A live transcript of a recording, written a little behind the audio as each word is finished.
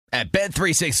At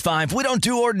Bet365, we don't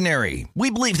do ordinary. We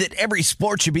believe that every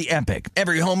sport should be epic.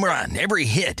 Every home run, every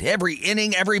hit, every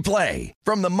inning, every play.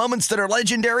 From the moments that are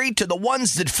legendary to the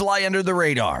ones that fly under the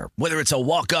radar. Whether it's a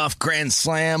walk-off grand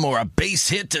slam or a base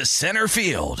hit to center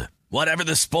field. Whatever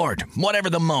the sport, whatever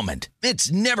the moment.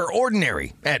 It's never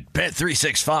ordinary at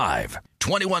Bet365.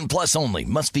 21 plus only.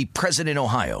 Must be present in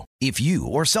Ohio. If you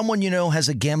or someone you know has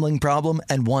a gambling problem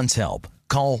and wants help,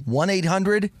 call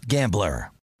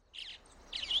 1-800-GAMBLER.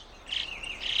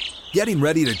 Getting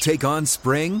ready to take on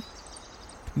spring?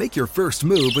 Make your first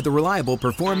move with the reliable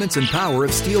performance and power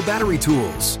of Steel battery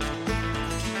tools.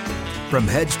 From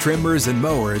hedge trimmers and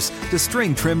mowers to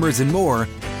string trimmers and more,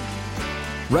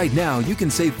 right now you can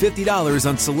save $50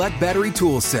 on select battery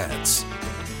tool sets.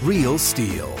 Real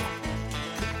Steel.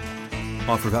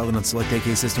 Offer valid on select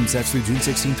AK system sets through June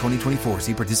 16, 2024.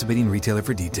 See participating retailer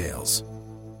for details.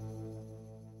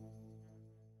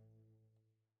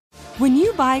 When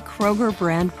you buy Kroger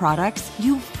brand products,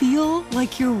 you feel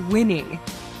like you're winning.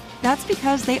 That's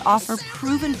because they offer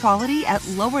proven quality at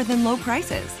lower than low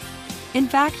prices. In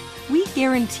fact, we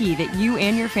guarantee that you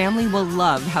and your family will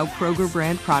love how Kroger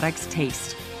brand products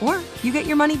taste, or you get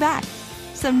your money back.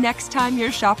 So next time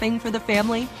you're shopping for the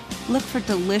family, look for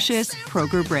delicious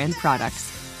Kroger brand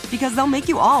products, because they'll make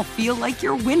you all feel like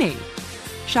you're winning.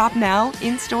 Shop now,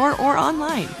 in-store, or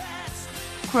online.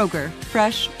 Kroger,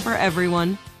 fresh for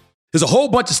everyone. There's a whole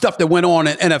bunch of stuff that went on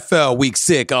in NFL Week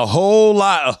 6. A whole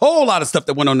lot of stuff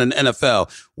that went on in NFL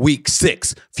Week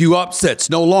 6. Few upsets.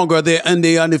 No longer are there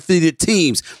undefeated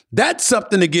teams. That's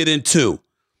something to get into.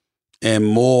 And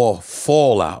more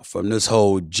fallout from this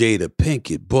whole Jada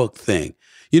Pinkett book thing.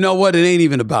 You know what? It ain't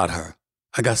even about her.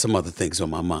 I got some other things on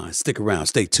my mind. Stick around.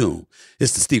 Stay tuned.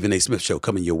 It's the Stephen A. Smith Show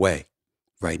coming your way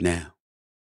right now.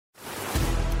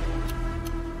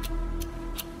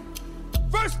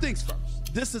 First things first.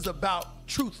 This is about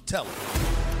truth-telling.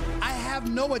 I have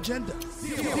no agenda.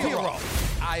 Zero.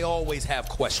 I always have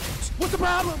questions. What's the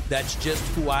problem? That's just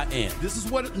who I am. This is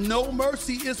what No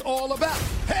Mercy is all about.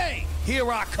 Hey,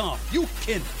 here I come. You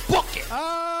can book it.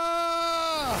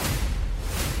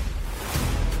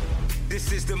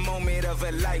 This is the moment of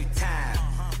a lifetime.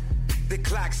 The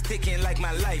clock's ticking like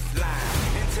my lifeline.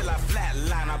 Until I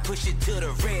flatline, I push it to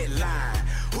the red line.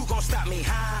 Who gon' stop me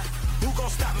high? Who gon'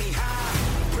 stop me high?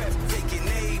 Breathtaking,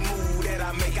 a move that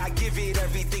I make. I give it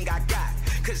everything I got.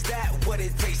 Cause that what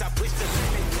it takes. I push the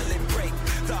limit till it break.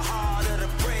 The heart of the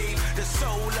brave. The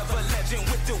soul of a legend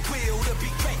with the will to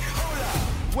be great. Hold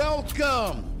up.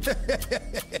 Welcome.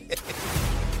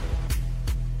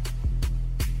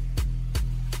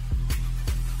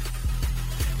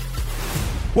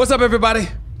 What's up, everybody?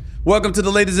 Welcome to the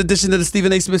latest edition of the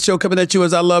Stephen A. Smith Show, coming at you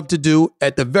as I love to do,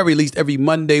 at the very least, every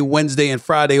Monday, Wednesday, and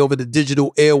Friday over the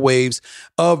digital airwaves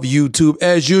of YouTube.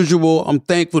 As usual, I'm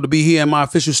thankful to be here in my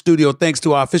official studio, thanks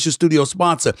to our official studio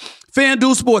sponsor,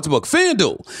 FanDuel Sportsbook.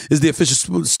 FanDuel is the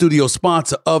official studio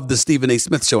sponsor of the Stephen A.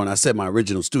 Smith Show, and I said my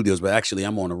original studios, but actually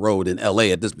I'm on the road in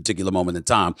L.A. at this particular moment in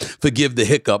time. Forgive the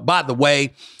hiccup. By the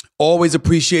way, always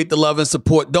appreciate the love and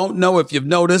support. Don't know if you've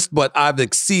noticed, but I've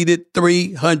exceeded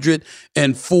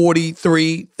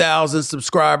 343,000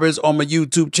 subscribers on my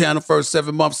YouTube channel first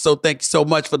 7 months. So thank you so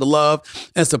much for the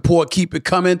love and support. Keep it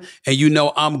coming. And you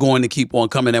know I'm going to keep on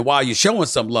coming. And while you're showing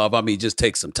some love, I mean, just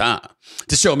take some time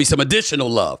to show me some additional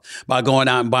love by going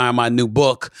out and buying my new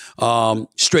book,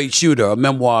 Straight Shooter, a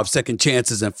memoir of second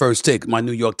chances and first take, my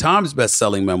New York Times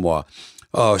best-selling memoir.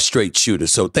 Straight Shooter.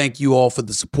 So thank you all for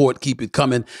the support. Keep it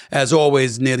coming. As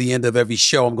always, near the end of every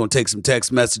show, I'm going to take some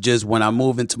text messages. When I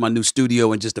move into my new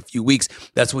studio in just a few weeks,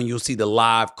 that's when you'll see the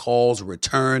live calls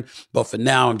return. But for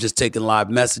now, I'm just taking live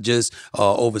messages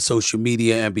over social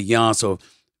media and beyond. So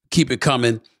keep it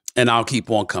coming, and I'll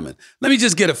keep on coming. Let me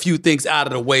just get a few things out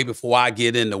of the way before I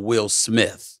get into Will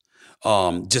Smith.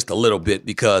 Just a little bit,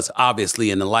 because obviously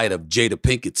in the light of Jada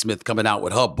Pinkett Smith coming out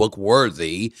with her book,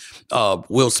 Worthy,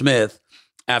 Will Smith,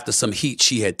 after some heat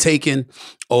she had taken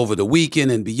over the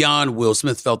weekend and beyond, Will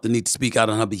Smith felt the need to speak out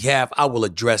on her behalf. I will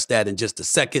address that in just a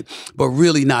second, but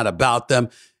really not about them.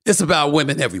 It's about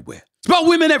women everywhere. It's about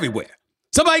women everywhere.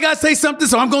 Somebody got to say something,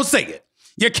 so I'm going to say it.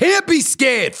 You can't be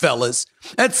scared, fellas.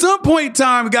 At some point in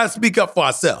time, we got to speak up for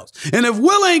ourselves. And if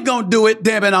Will ain't going to do it,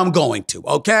 damn it, I'm going to,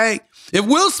 okay? If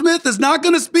Will Smith is not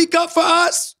going to speak up for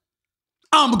us,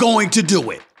 I'm going to do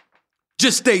it.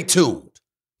 Just stay tuned.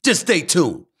 Just stay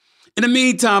tuned. In the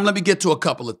meantime, let me get to a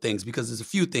couple of things, because there's a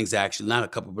few things, actually, not a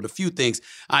couple, but a few things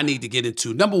I need to get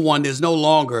into. Number one, there's no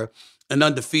longer an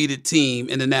undefeated team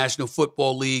in the National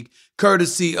Football League,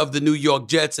 courtesy of the New York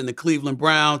Jets and the Cleveland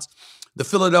Browns. The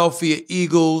Philadelphia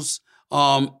Eagles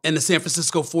and the San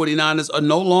Francisco 49ers are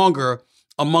no longer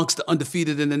amongst the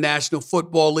undefeated in the National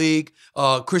Football League.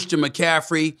 Christian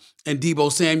McCaffrey and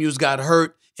Deebo Samuels got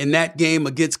hurt in that game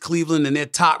against Cleveland, and their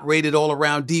top-rated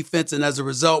all-around defense. And as a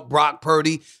result, Brock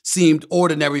Purdy seemed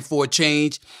ordinary for a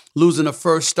change, losing the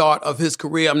first start of his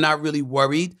career. I'm not really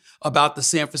worried about the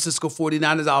San Francisco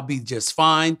 49ers. I'll be just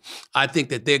fine. I think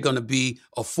that they're going to be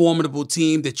a formidable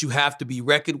team that you have to be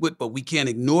reckoned with, but we can't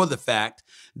ignore the fact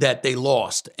that they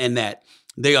lost and that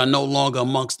they are no longer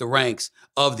amongst the ranks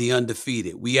of the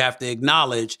undefeated. We have to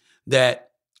acknowledge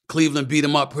that Cleveland beat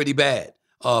them up pretty bad,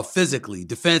 physically,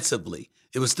 defensively.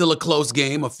 It was still a close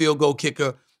game. A field goal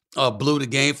kicker blew the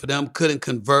game for them, couldn't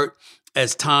convert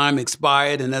as time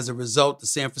expired. And as a result, the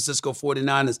San Francisco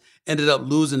 49ers ended up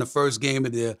losing the first game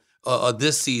of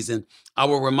this season. I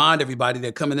will remind everybody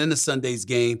that coming into Sunday's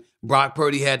game, Brock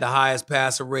Purdy had the highest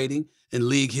passer rating in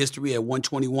league history at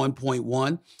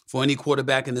 121.1 for any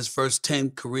quarterback in his first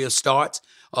 10 career starts.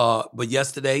 But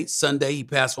Sunday, he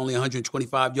passed for only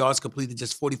 125 yards, completed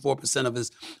just 44% of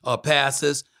his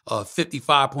passes.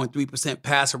 55.3%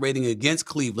 passer rating against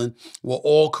Cleveland were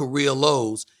all career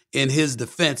lows. In his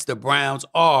defense, the Browns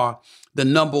are the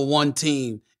number one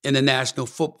team in the National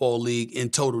Football League in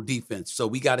total defense. So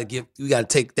we got to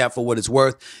take that for what it's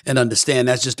worth and understand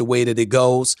that's just the way that it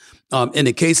goes. In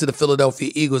the case of the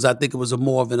Philadelphia Eagles, I think it was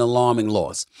more of an alarming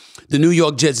loss. The New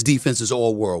York Jets defense is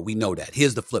all world. We know that.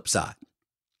 Here's the flip side.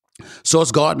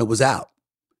 Sauce Gardner was out.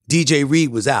 DJ Reed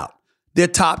was out. Their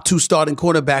top two starting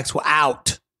quarterbacks were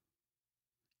out.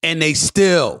 And they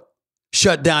still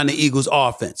shut down the Eagles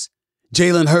offense.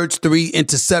 Jalen Hurts, 3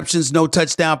 interceptions, no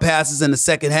touchdown passes in the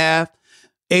second half.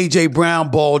 A.J.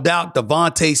 Brown balled out.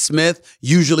 Devontae Smith,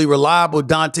 usually reliable.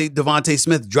 Devontae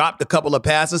Smith dropped a couple of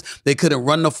passes. They couldn't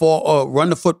run the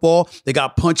football. They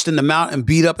got punched in the mouth and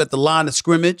beat up at the line of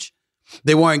scrimmage.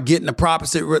 They weren't getting the proper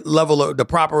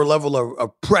level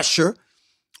of pressure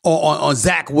on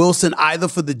Zach Wilson either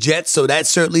for the Jets, so that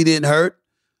certainly didn't hurt.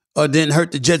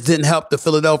 The Jets, didn't help the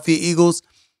Philadelphia Eagles.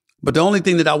 But the only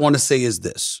thing that I want to say is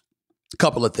this. A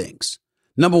couple of things.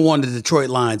 Number one, the Detroit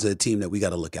Lions are a team that we got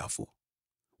to look out for.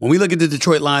 When we look at the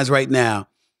Detroit Lions right now,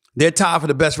 they're tied for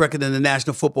the best record in the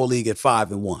National Football League at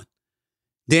 5-1.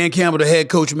 Dan Campbell, the head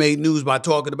coach, made news by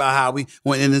talking about how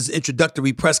when in his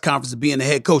introductory press conference of being the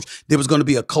head coach, there was going to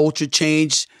be a culture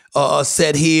change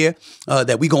said here,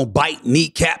 that we going to bite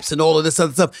kneecaps and all of this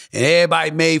other stuff. And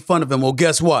everybody made fun of him. Well,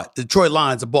 guess what? The Detroit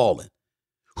Lions are balling.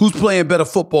 Who's playing better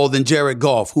football than Jared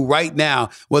Goff, who right now,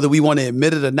 whether we want to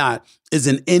admit it or not, is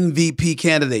an MVP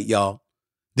candidate, y'all.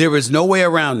 There is no way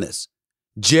around this.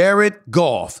 Jared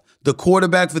Goff, the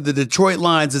quarterback for the Detroit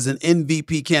Lions, is an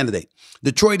MVP candidate.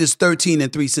 Detroit is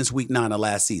 13-3 since week 9 of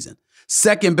last season.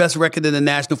 Second best record in the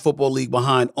National Football League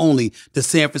behind only the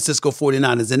San Francisco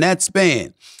 49ers. In that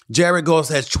span, Jared Goff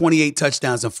has 28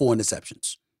 touchdowns and 4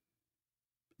 interceptions.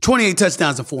 28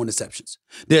 touchdowns and 4 interceptions.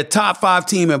 They're a top 5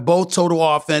 team in both total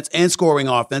offense and scoring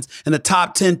offense, and a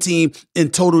top 10 team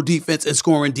in total defense and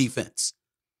scoring defense.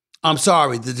 I'm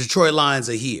sorry, the Detroit Lions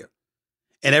are here.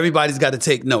 And everybody's got to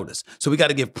take notice. So we got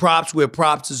to give props where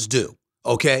props is due,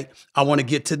 okay? I want to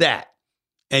get to that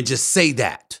and just say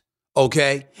that,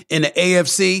 okay? In the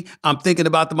AFC, I'm thinking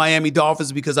about the Miami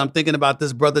Dolphins because I'm thinking about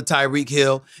this brother Tyreek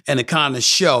Hill and the kind of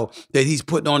show that he's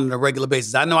putting on a regular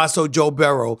basis. I know I saw Joe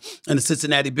Burrow and the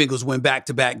Cincinnati Bengals win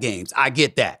back-to-back games. I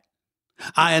get that.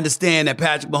 I understand that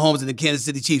Patrick Mahomes and the Kansas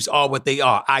City Chiefs are what they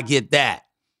are. I get that.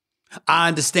 I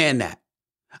understand that.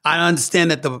 I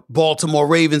understand that the Baltimore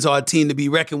Ravens are a team to be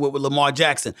reckoned with Lamar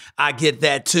Jackson. I get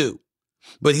that too.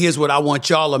 But here's what I want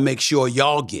y'all to make sure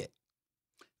y'all get.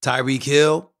 Tyreek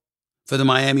Hill for the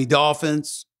Miami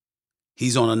Dolphins,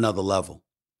 he's on another level.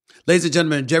 Ladies and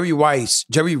gentlemen, Jerry Rice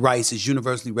is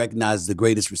universally recognized as the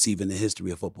greatest receiver in the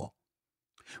history of football.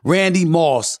 Randy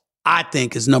Moss, I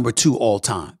think, is number 2 all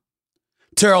time.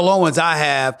 Terrell Owens, I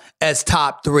have as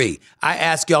top 3. I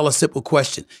ask y'all a simple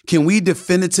question. Can we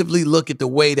definitively look at the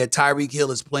way that Tyreek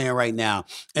Hill is playing right now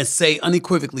and say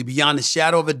unequivocally, beyond a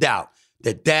shadow of a doubt,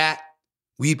 that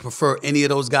we prefer any of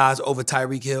those guys over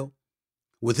Tyreek Hill?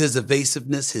 With his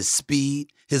evasiveness, his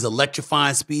speed, his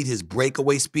electrifying speed, his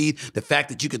breakaway speed, the fact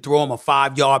that you could throw him a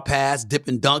 5-yard pass, dip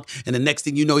and dunk, and the next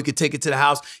thing you know, he could take it to the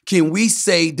house. Can we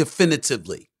say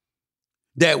definitively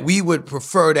that we would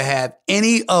prefer to have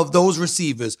any of those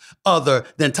receivers other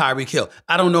than Tyreek Hill?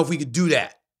 I don't know if we could do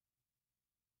that.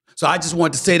 So I just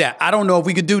wanted to say that. I don't know if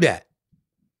we could do that.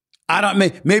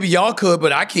 Maybe y'all could,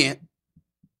 but I can't.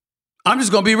 I'm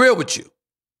just going to be real with you.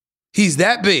 He's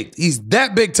that big. He's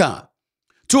that big time.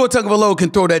 Tua Tagovailoa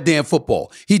can throw that damn football.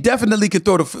 He definitely can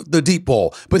throw the deep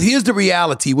ball. But here's the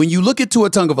reality. When you look at Tua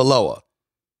Tagovailoa,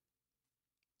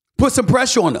 put some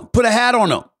pressure on him. Put a hat on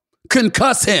him.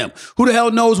 concuss him. Who the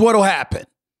hell knows what'll happen?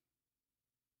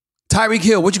 Tyreek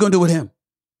Hill, what you going to do with him?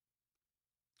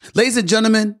 Ladies and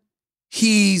gentlemen,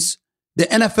 he's the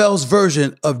NFL's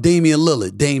version of Damian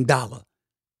Lillard, Dame Dollar.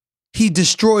 He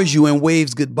destroys you and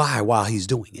waves goodbye while he's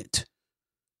doing it.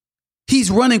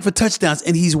 He's running for touchdowns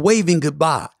and he's waving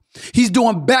goodbye. He's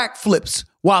doing backflips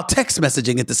while text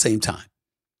messaging at the same time.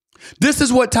 This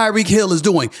is what Tyreek Hill is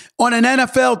doing on an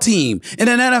NFL team, in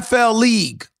an NFL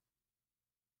league.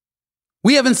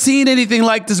 We haven't seen anything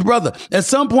like this, brother. At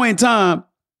some point in time,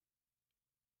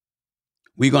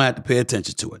 we're going to have to pay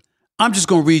attention to it. I'm just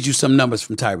going to read you some numbers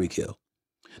from Tyreek Hill.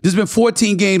 There's been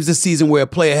 14 games this season where a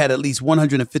player had at least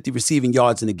 150 receiving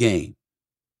yards in a game.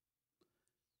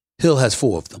 Hill has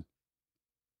 4 of them.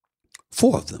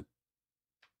 4 of them.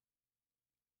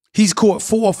 He's caught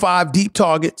 4 or 5 deep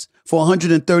targets for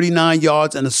 139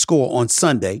 yards and a score on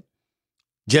Sunday,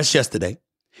 just yesterday.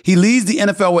 He leads the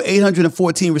NFL with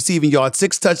 814 receiving yards,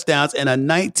 6 touchdowns, and a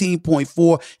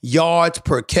 19.4 yards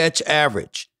per catch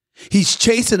average. He's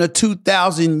chasing a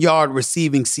 2,000-yard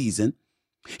receiving season.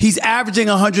 He's averaging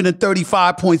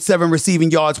 135.7 receiving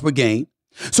yards per game.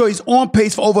 So he's on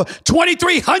pace for over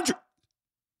 2,300.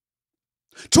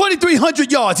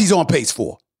 2,300 yards he's on pace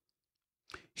for.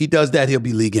 He does that, he'll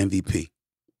be league MVP.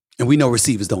 And we know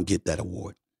receivers don't get that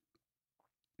award.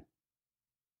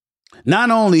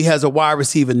 Not only has a wide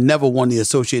receiver never won the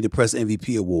Associated Press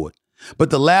MVP award,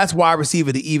 but the last wide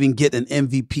receiver to even get an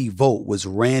MVP vote was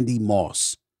Randy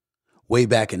Moss way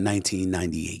back in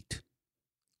 1998.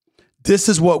 This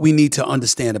is what we need to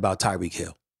understand about Tyreek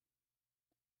Hill.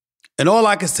 And all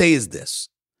I can say is this.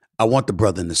 I want the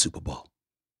brother in the Super Bowl.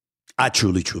 I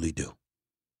truly, truly do.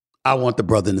 I want the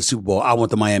brother in the Super Bowl. I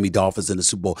want the Miami Dolphins in the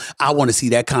Super Bowl. I want to see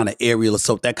that kind of aerial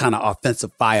assault, that kind of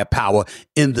offensive firepower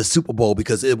in the Super Bowl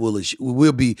because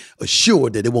we'll be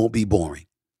assured that it won't be boring.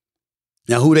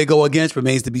 Now, who they go against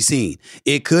remains to be seen.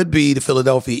 It could be the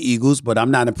Philadelphia Eagles, but I'm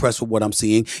not impressed with what I'm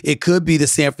seeing. It could be the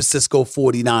San Francisco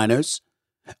 49ers.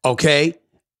 Okay?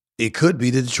 It could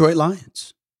be the Detroit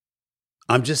Lions.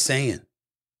 I'm just saying.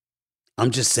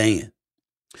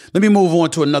 Let me move on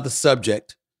to another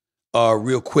subject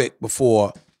real quick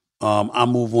before I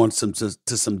move on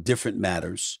to some different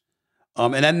matters.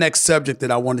 And that next subject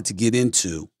that I wanted to get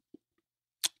into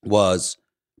was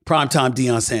primetime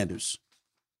Deion Sanders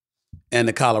and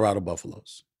the Colorado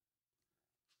Buffaloes.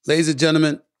 Ladies and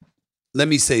gentlemen, let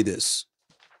me say this.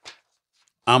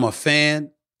 I'm a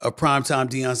fan of primetime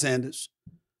Deion Sanders.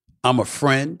 I'm a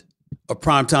friend of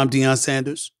primetime Deion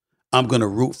Sanders. I'm going to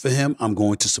root for him. I'm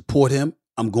going to support him.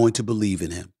 I'm going to believe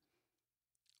in him.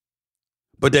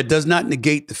 But that does not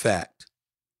negate the fact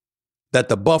that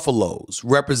the Buffaloes,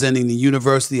 representing the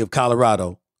University of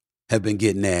Colorado, have been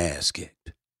getting their ass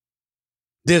kicked.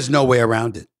 There's no way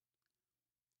around it.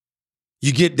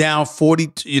 You get down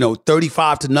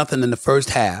 35-0 in the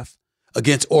first half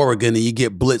against Oregon, and you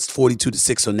get blitzed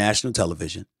 42-6 on national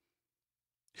television.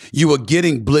 You were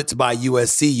getting blitzed by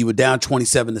USC. You were down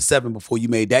 27-7 before you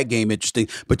made that game interesting,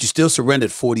 but you still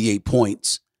surrendered 48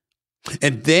 points.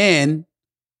 And then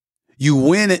you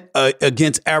win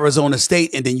against Arizona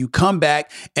State, and then you come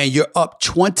back and you're up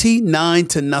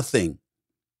 29-0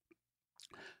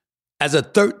 as a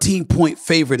 13-point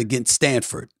favorite against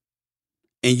Stanford,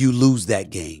 and you lose that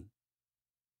game.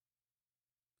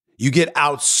 You get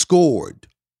outscored.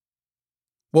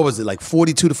 What was it, like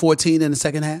 42-14 in the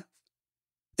second half?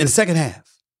 In the second half.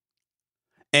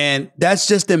 And that's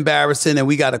just embarrassing, and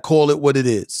we got to call it what it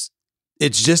is.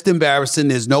 It's just embarrassing.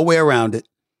 There's no way around it.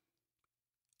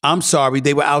 I'm sorry,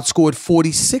 they were outscored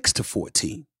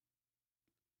 46-14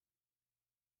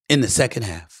 in the second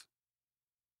half.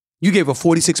 You gave up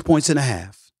 46 points in a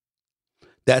half.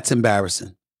 That's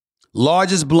embarrassing.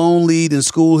 Largest blown lead in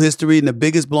school history and the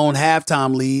biggest blown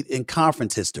halftime lead in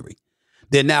conference history.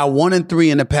 They're now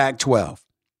 1-3 in the Pac-12.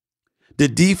 The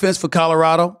defense for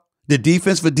Colorado, the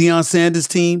defense for Deion Sanders'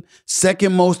 team,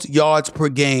 second most yards per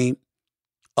game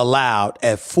allowed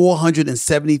at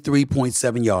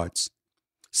 473.7 yards.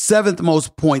 Seventh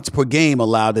most points per game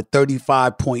allowed at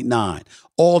 35.9.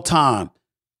 All time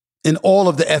in all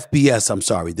of the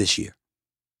FBS, this year.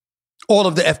 All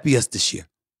of the FBS this year.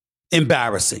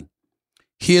 Embarrassing.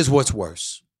 Here's what's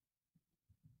worse.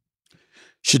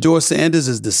 Shedeur Sanders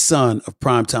is the son of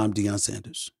primetime Deion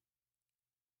Sanders.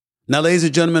 Now, ladies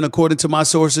and gentlemen, according to my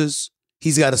sources,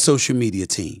 he's got a social media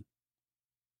team.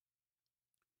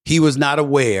 He was not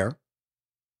aware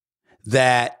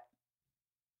that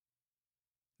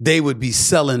they would be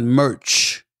selling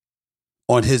merch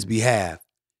on his behalf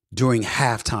during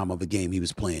halftime of a game he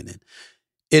was playing in.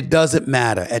 It doesn't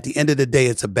matter. At the end of the day,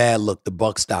 it's a bad look. The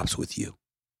buck stops with you.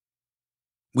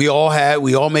 We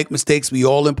all make mistakes. We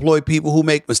all employ people who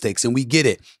make mistakes, and we get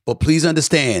it. But please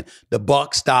understand, the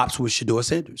buck stops with Shedeur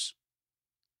Sanders.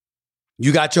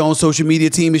 You got your own social media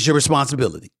team. It's your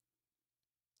responsibility.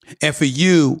 And for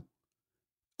you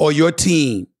or your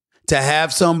team to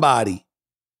have somebody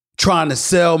trying to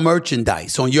sell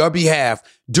merchandise on your behalf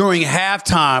during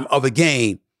halftime of a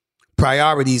game,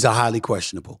 priorities are highly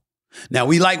questionable. Now,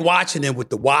 we like watching them with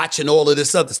the watch and all of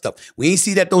this other stuff. We ain't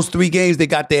see that those 3 games, they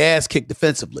got their ass kicked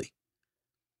defensively.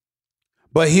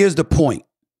 But here's the point.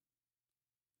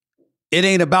 It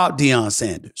ain't about Deion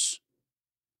Sanders.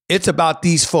 It's about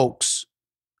these folks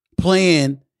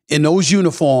playing in those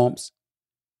uniforms,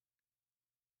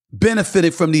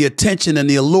 benefiting from the attention and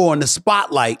the allure and the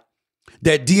spotlight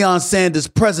that Deion Sanders'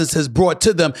 presence has brought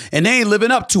to them, and they ain't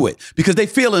living up to it because they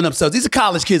feeling themselves. These are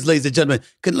college kids, ladies and gentlemen.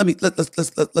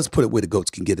 Let's put it where the goats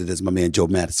can get it, as my man Joe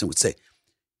Madison would say.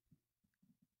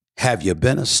 Have you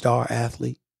been a star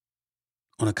athlete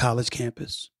on a college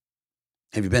campus?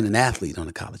 Have you been an athlete on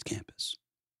a college campus?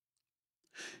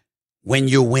 When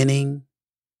you're winning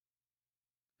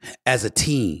as a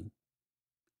team,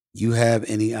 you have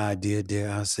any idea, dare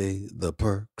I say, the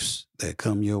perks that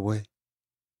come your way?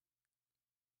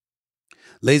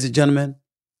 Ladies and gentlemen,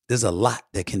 there's a lot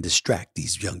that can distract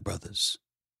these young brothers.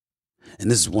 And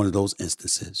this is one of those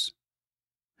instances.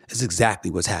 It's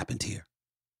exactly what's happened here.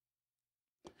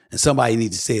 And somebody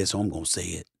needs to say it, so I'm going to say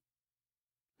it.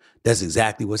 That's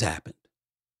exactly what's happened.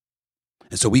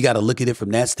 And so we got to look at it from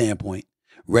that standpoint,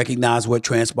 recognize what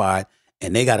transpired,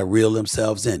 and they got to reel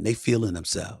themselves in. They feeling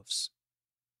themselves.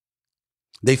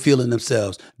 They feeling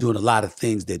themselves doing a lot of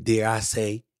things that, dare I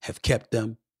say, have kept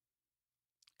them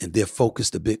and they're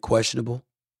focused a bit questionable.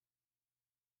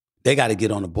 They got to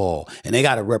get on the ball, and they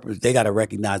got to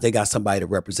recognize they got somebody to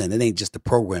represent. It ain't just the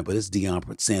program, but it's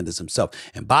Deion Sanders himself.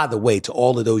 And by the way, to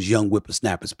all of those young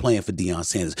whippersnappers playing for Deion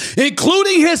Sanders,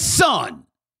 including his son,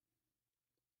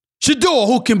 Shedeur,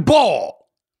 who can ball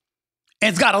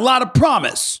and's got a lot of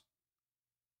promise.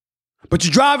 But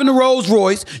you're driving the Rolls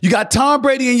Royce. You got Tom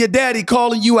Brady and your daddy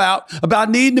calling you out about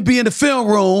needing to be in the film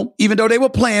room, even though they were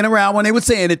playing around when they were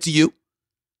saying it to you.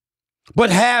 But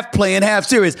half playing, half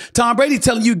serious. Tom Brady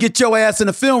telling you get your ass in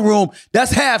the film room,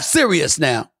 that's half serious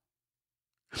now.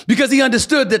 Because he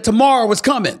understood that tomorrow was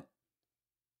coming.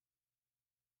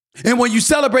 And when you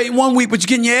celebrate one week, but you're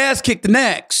getting your ass kicked the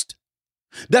next,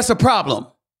 that's a problem.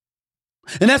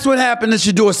 And that's what happened to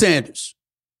Shedeur Sanders.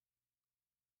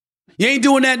 You ain't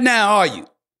doing that now, are you?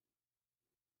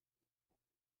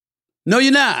 No,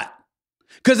 you're not.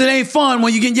 Because it ain't fun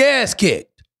when you get your ass kicked.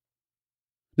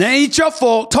 Now, it ain't your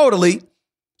fault, totally,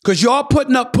 because y'all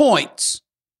putting up points.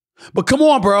 But come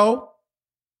on, bro.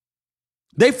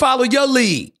 They follow your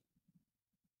lead.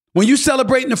 When you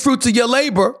celebrating the fruits of your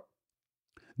labor,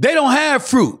 they don't have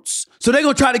fruits. So they're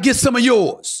going to try to get some of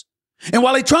yours. And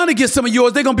while they're trying to get some of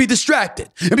yours, they're going to be distracted.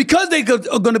 And because they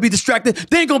are going to be distracted,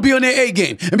 they ain't going to be on their A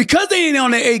game. And because they ain't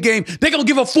on their A game, they're going to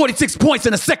give up 46 points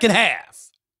in the second half.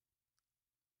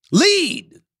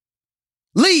 Lead.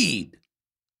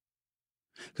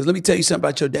 Because let me tell you something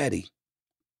about your daddy.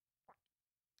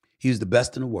 He was the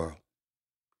best in the world.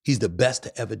 He's the best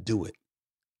to ever do it.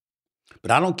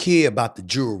 But I don't care about the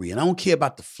jewelry, and I don't care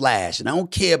about the flash, and I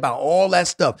don't care about all that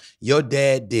stuff your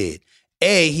dad did.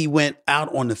 A, he went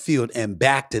out on the field and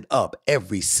backed it up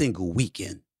every single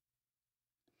weekend.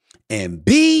 And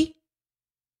B,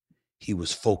 he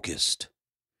was focused.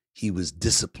 He was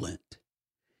disciplined.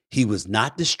 He was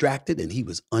not distracted, and he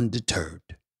was undeterred.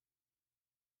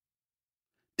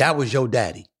 That was your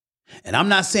daddy. And I'm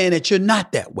not saying that you're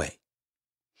not that way.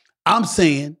 I'm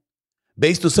saying,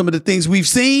 based on some of the things we've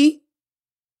seen,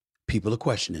 people are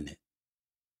questioning it.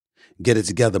 Get it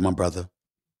together, my brother.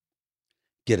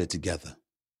 Get it together.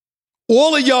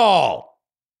 All of y'all.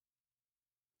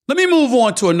 Let me move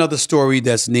on to another story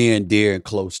that's near and dear and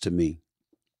close to me.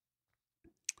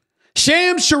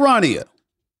 Shams Charania.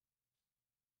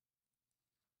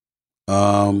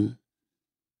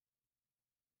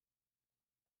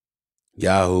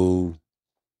 Yahoo.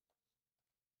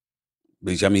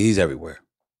 I mean, he's everywhere.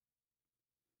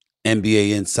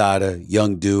 NBA insider,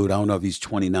 young dude. I don't know if he's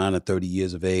 29 or 30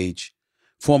 years of age.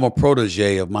 Former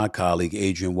protege of my colleague,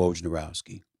 Adrian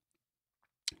Wojnarowski.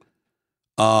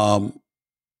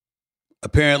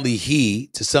 Apparently he,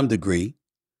 to some degree,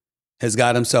 has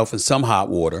got himself in some hot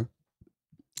water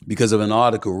because of an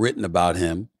article written about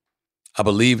him. I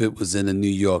believe it was in the New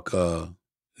Yorker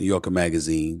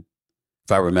magazine,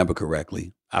 if I remember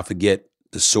correctly. I forget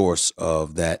the source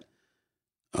of that,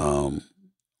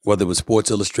 whether it was Sports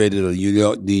Illustrated or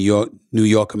New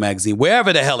Yorker magazine,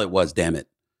 wherever the hell it was, damn it.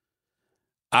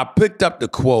 I picked up the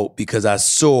quote because I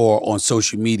saw on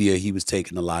social media he was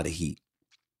taking a lot of heat.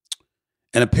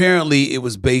 And apparently it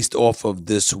was based off of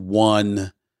this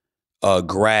one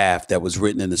graph that was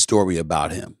written in the story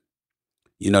about him.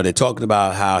 You know, they're talking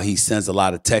about how he sends a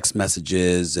lot of text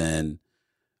messages and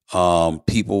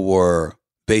people were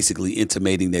basically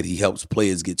intimating that he helps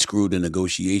players get screwed in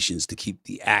negotiations to keep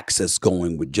the access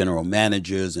going with general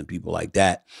managers and people like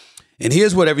that. And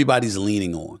here's what everybody's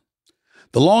leaning on.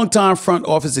 The longtime front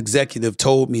office executive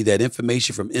told me that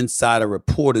information from insider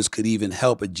reporters could even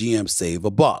help a GM save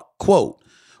a buck. Quote,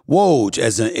 Woj,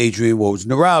 as in Adrian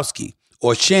Wojnarowski,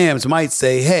 or Shams might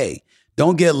say, hey,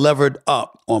 don't get levered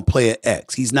up on player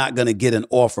X. He's not going to get an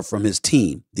offer from his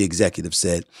team, the executive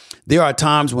said. There are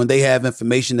times when they have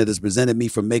information that has prevented me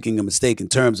from making a mistake in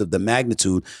terms of the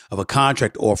magnitude of a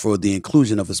contract offer or the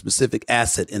inclusion of a specific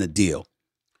asset in a deal.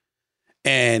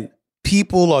 And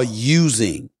people are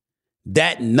using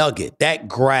that nugget, that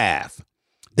graph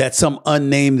that some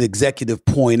unnamed executive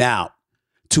point out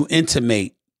to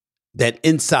intimate that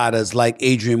insiders like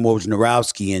Adrian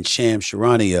Wojnarowski and Shams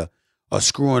Charania are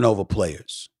screwing over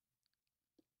players.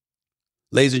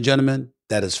 Ladies and gentlemen,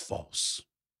 that is false.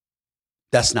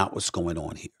 That's not what's going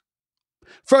on here.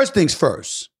 First things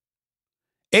first,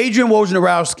 Adrian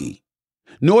Wojnarowski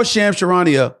nor Shams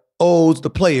Charania owes the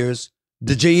players,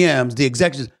 the GMs, the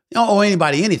executives, they don't owe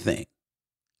anybody anything.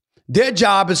 Their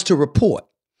job is to report.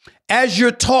 As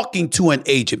you're talking to an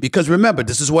agent, because remember,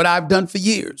 this is what I've done for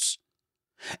years.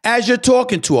 As you're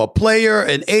talking to a player,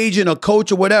 an agent, a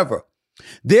coach, or whatever,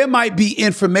 there might be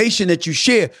information that you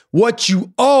share. What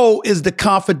you owe is the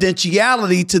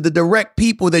confidentiality to the direct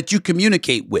people that you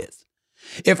communicate with.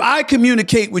 If I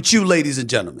communicate with you, ladies and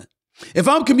gentlemen, if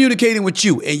I'm communicating with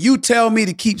you and you tell me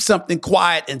to keep something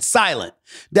quiet and silent,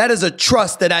 that is a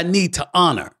trust that I need to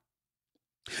honor.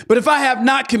 But if I have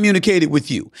not communicated with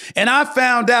you and I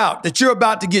found out that you're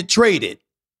about to get traded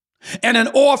and an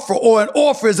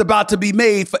offer is about to be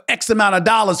made for X amount of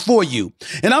dollars for you,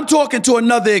 and I'm talking to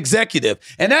another executive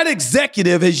and that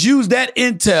executive has used that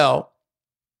intel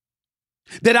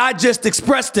that I just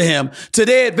expressed to him to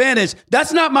their advantage,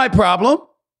 that's not my problem.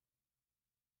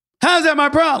 How's that my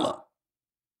problem?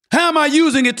 How am I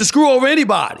using it to screw over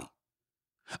anybody?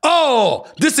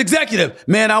 Oh, this executive,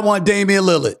 man, I want Damian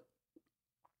Lillard.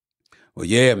 Well,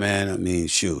 yeah, man, I mean,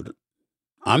 shoot,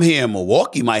 I'm here in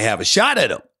Milwaukee, might have a shot at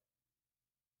him.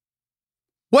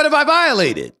 What have I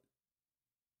violated?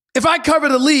 If I cover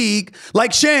the league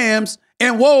like Shams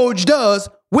and Woj does,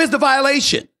 where's the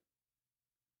violation?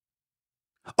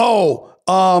 Oh,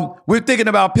 we're thinking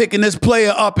about picking this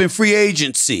player up in free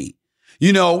agency.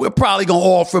 You know, we're probably going to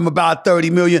offer him about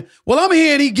 $30 million. Well, I'm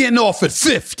hearing he's getting offered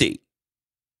 50.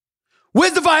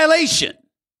 Where's the violation?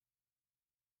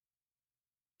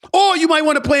 Or you might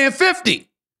want to play in 50.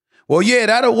 Well, yeah,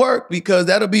 that'll work because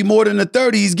that'll be more than the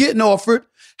 30 he's getting offered.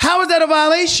 How is that a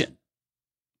violation?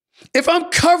 If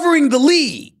I'm covering the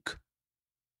league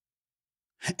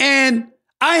and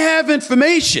I have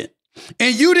information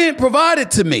and you didn't provide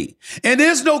it to me and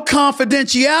there's no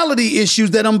confidentiality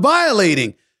issues that I'm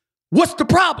violating, what's the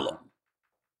problem?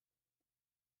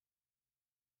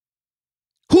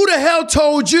 Who the hell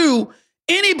told you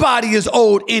anybody is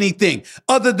owed anything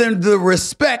other than the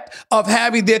respect of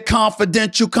having their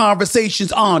confidential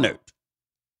conversations honored?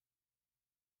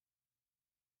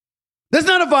 That's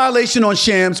not a violation on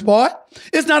Shams' part.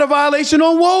 It's not a violation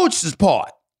on Woj's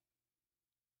part.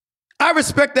 I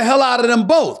respect the hell out of them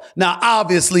both. Now,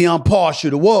 obviously, I'm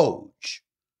partial to Woj.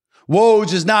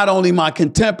 Woj is not only my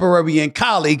contemporary and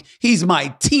colleague, he's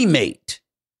my teammate.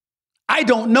 I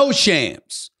don't know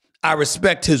Shams. I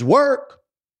respect his work.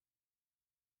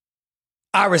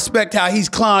 I respect how he's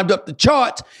climbed up the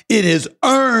charts. It is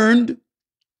earned.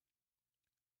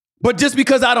 But just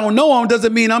because I don't know him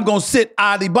doesn't mean I'm going to sit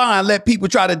idly by and let people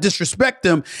try to disrespect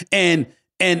him and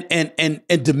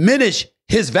diminish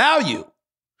his value.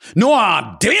 No,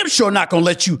 I'm damn sure not going to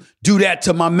let you do that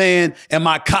to my man and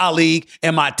my colleague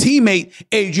and my teammate,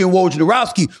 Adrian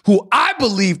Wojnarowski, who I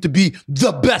believe to be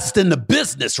the best in the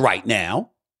business right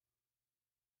now,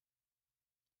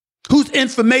 whose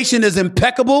information is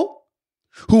impeccable,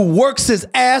 who works his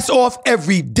ass off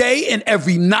every day and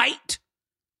every night,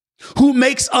 who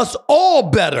makes us all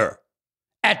better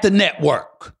at the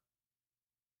network.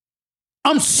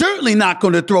 I'm certainly not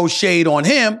going to throw shade on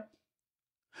him,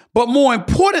 but more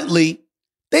importantly,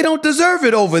 they don't deserve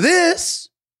it over this.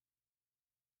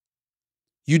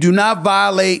 You do not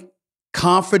violate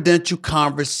confidential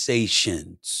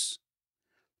conversations.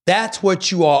 That's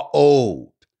what you are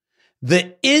owed.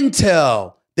 The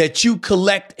intel that you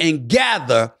collect and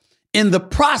gather in the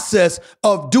process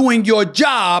of doing your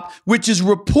job, which is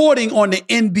reporting on the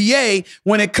NBA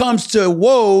when it comes to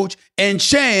Woj and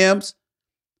Shams,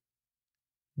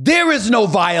 there is no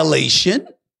violation.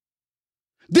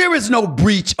 There is no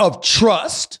breach of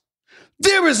trust.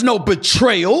 There is no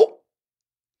betrayal.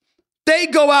 They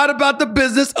go out about the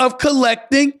business of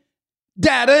collecting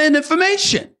data and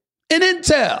information and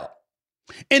intel.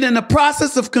 And in the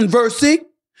process of conversing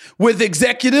with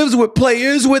executives, with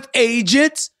players, with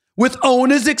agents, with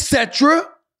owners, etc.,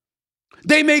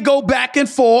 they may go back and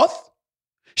forth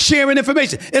sharing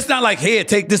information. It's not like, here,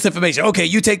 take this information. Okay,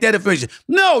 you take that information.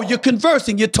 No, you're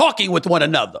conversing. You're talking with one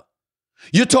another.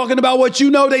 You're talking about what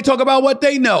you know. They talk about what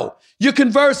they know. You're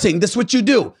conversing. That's what you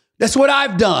do. That's what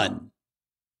I've done.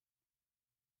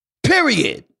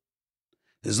 Period.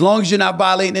 As long as you're not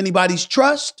violating anybody's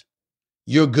trust,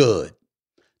 you're good.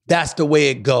 That's the way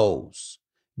it goes.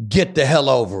 Get the hell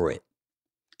over it.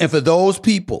 And for those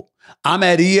people, I'm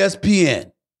at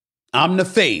ESPN. I'm the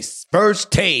face,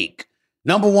 First Take,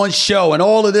 #1 show, and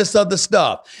all of this other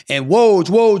stuff. And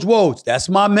Woj, that's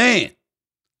my man.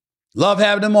 Love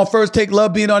having him on First Take.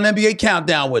 Love being on NBA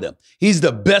Countdown with him. He's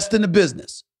the best in the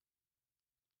business.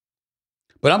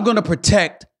 But I'm going to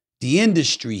protect the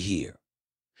industry here.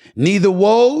 Neither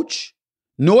Woj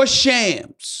nor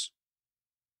Shams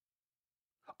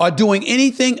are doing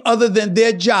anything other than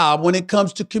their job when it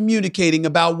comes to communicating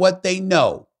about what they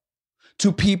know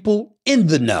to people in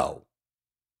the know.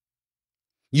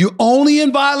 You're only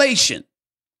in violation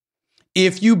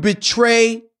if you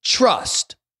betray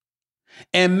trust,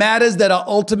 and matters that are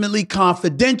ultimately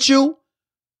confidential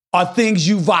are things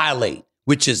you violate,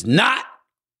 which is not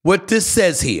what this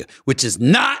says here, which is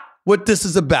not what this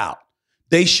is about.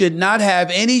 They should not have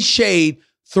any shade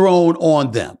thrown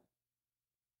on them.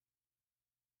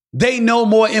 They know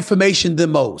more information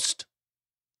than most.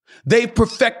 They've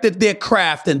perfected their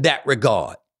craft in that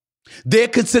regard. They're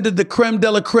considered the creme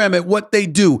de la creme at what they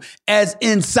do as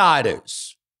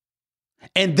insiders.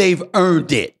 And they've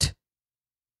earned it.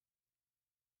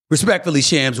 Respectfully,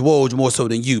 Shams, Woj more so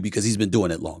than you because he's been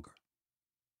doing it longer.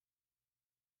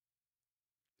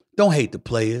 Don't hate the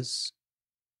players.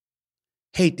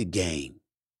 Hate the game.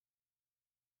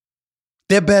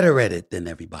 They're better at it than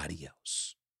everybody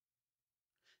else.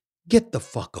 Get the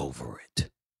fuck over it.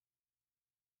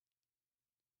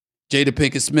 Jada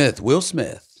Pinkett Smith, Will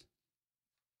Smith,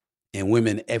 and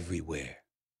women everywhere.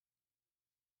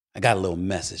 I got a little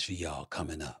message for y'all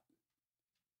coming up.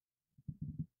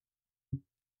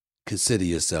 Consider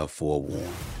yourself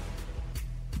forewarned.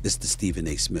 It's the Stephen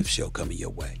A. Smith Show coming your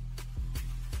way.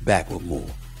 Back with more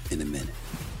in a minute.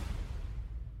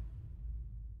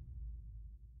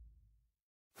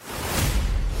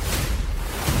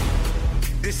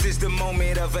 This is the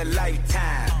moment of a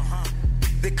lifetime.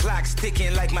 The clock's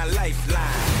ticking like my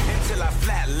lifeline. Until I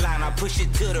flatline, I push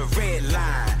it to the red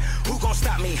line. Who gon'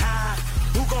 stop me high?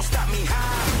 Who gon' stop me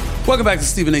high? Welcome back to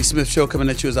Stephen A. Smith Show, coming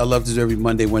at you as I love to do every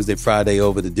Monday, Wednesday, Friday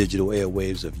over the digital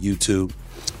airwaves of YouTube.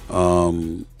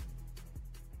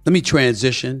 Let me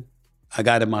transition. I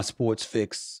got in my sports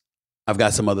fix. I've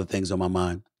got some other things on my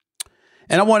mind.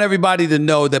 And I want everybody to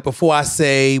know that before I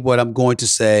say what I'm going to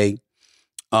say,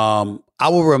 I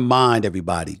will remind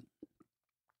everybody,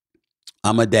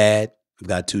 I'm a dad. I've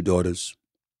got 2 daughters.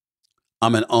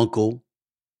 I'm an uncle.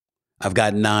 I've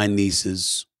got 9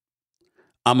 nieces.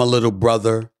 I'm a little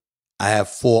brother. I have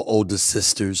 4 older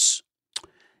sisters.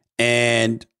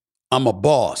 And I'm a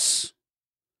boss.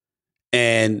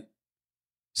 And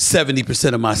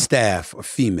 70% of my staff are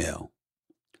female.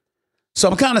 So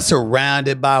I'm kind of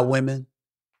surrounded by women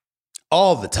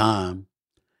all the time.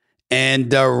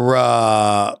 And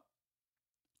that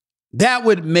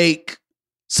would make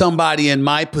somebody in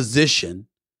my position,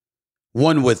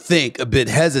 one would think, a bit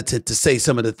hesitant to say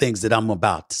some of the things that I'm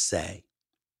about to say.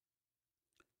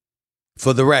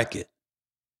 For the record,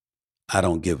 I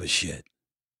don't give a shit.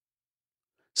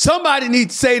 Somebody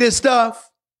needs to say this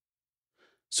stuff,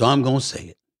 so I'm going to say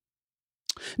it.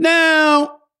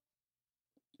 Now,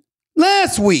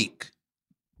 last week,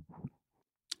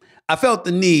 I felt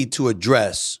the need to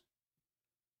address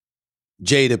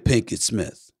Jada Pinkett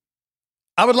Smith.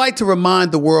 I would like to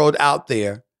remind the world out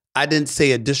there, I didn't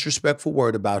say a disrespectful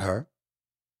word about her,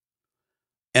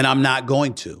 and I'm not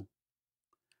going to.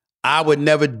 I would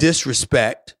never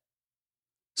disrespect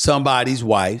somebody's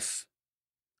wife.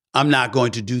 I'm not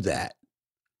going to do that.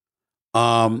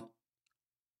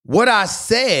 What I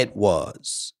said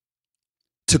was,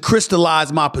 to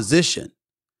crystallize my position,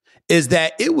 is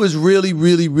that it was really,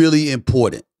 really, really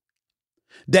important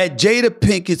that Jada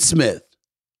Pinkett Smith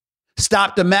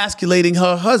stopped emasculating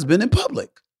her husband in public.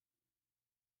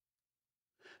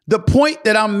 The point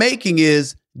that I'm making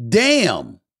is,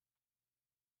 damn,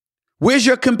 where's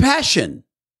your compassion?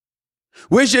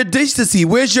 Where's your decency?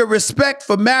 Where's your respect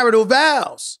for marital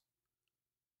vows?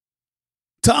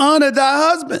 To honor thy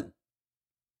husband.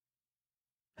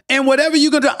 And whatever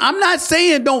you're going to do, I'm not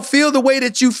saying don't feel the way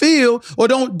that you feel or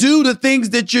don't do the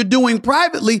things that you're doing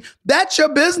privately. That's your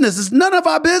business. It's none of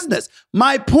our business.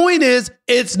 My point is,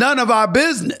 it's none of our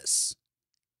business.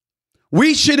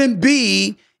 We shouldn't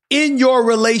be in your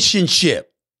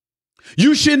relationship.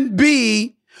 You shouldn't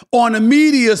be on a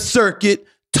media circuit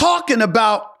talking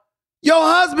about your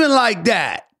husband like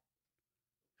that.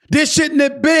 There shouldn't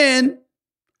have been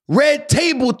red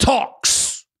table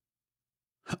talks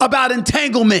about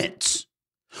entanglements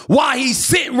while he's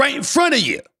sitting right in front of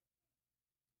you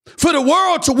for the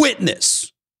world to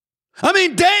witness. I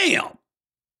mean, damn.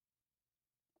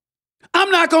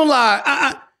 I'm not going to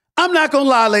lie. I'm not going to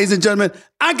lie, ladies and gentlemen.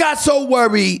 I got so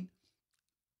worried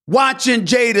watching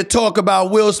Jada talk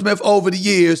about Will Smith over the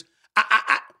years.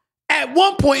 At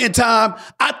one point in time,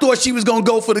 I thought she was going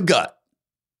to go for the gut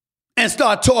and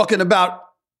start talking about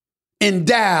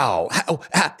endow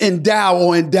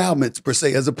or endowments per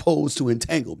se, as opposed to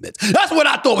entanglements. That's what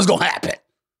I thought was going to happen.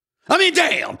 I mean,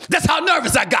 damn, that's how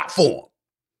nervous I got for him.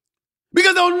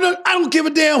 Because I don't give a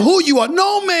damn who you are.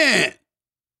 No man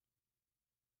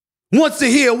wants to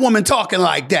hear a woman talking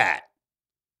like that.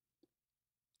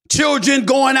 Children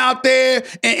going out there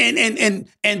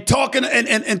and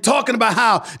talking about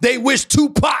how they wish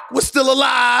Tupac was still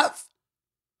alive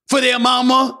for their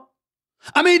mama.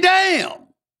 I mean, damn.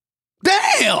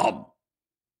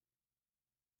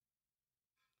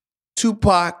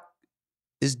 Tupac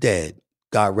is dead.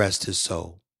 God rest his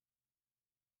soul.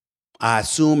 I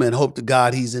assume and hope to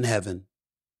God he's in heaven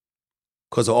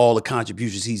because of all the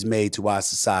contributions he's made to our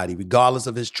society. Regardless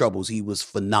of his troubles, he was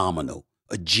phenomenal,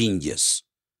 a genius.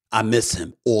 I miss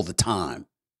him all the time.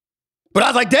 But I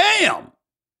was like, damn,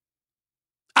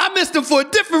 I missed him for a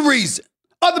different reason.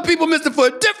 Other people missed him for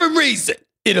a different reason,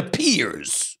 it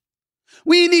appears.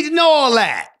 We didn't need to know all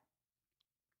that.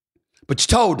 But you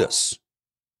told us,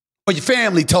 or your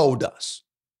family told us,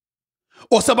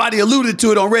 or somebody alluded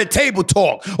to it on Red Table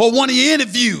Talk, or one of your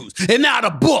interviews, and now the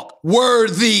book,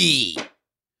 Worthy.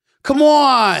 Come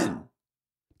on.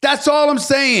 That's all I'm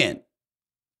saying.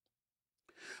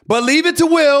 But leave it to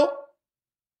Will,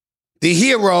 the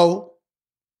hero,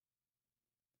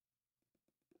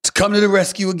 to come to the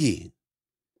rescue again.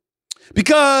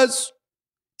 Because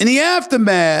in the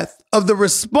aftermath of the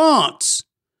response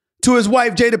to his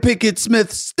wife, Jada Pinkett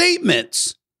Smith's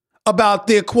statements about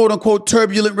their quote-unquote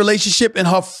turbulent relationship in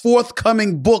her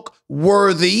forthcoming book,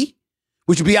 Worthy,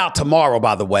 which will be out tomorrow,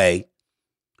 by the way,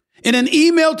 in an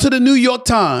email to the New York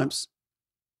Times,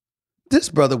 this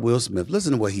brother, Will Smith,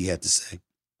 listen to what he had to say.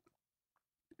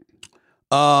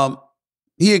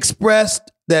 He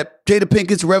expressed that Jada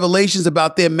Pinkett's revelations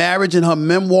about their marriage in her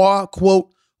memoir,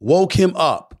 quote, woke him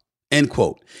up, end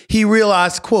quote. He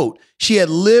realized, quote, she had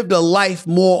lived a life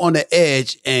more on the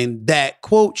edge and that,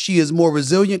 quote, she is more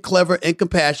resilient, clever, and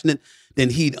compassionate than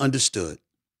he'd understood.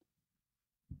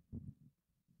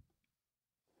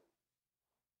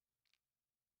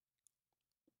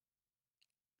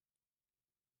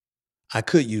 I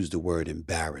could use the word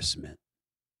embarrassment.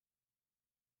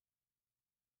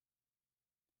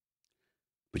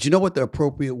 But you know what the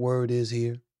appropriate word is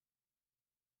here?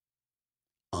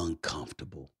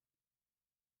 Uncomfortable.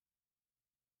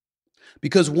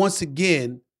 Because once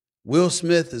again, Will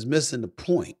Smith is missing the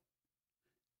point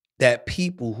that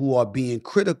people who are being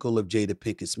critical of Jada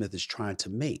Pinkett Smith is trying to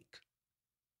make.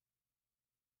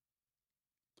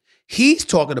 He's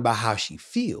talking about how she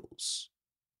feels.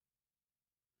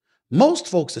 Most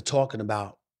folks are talking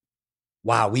about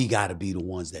why we got to be the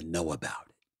ones that know about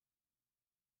it.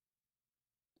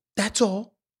 That's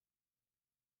all.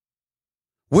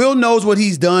 Will knows what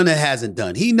he's done and hasn't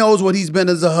done. He knows what he's been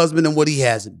as a husband and what he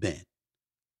hasn't been.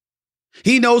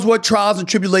 He knows what trials and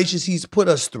tribulations he's put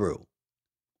us through.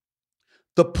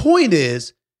 The point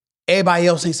is, everybody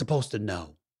else ain't supposed to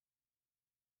know.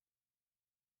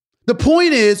 The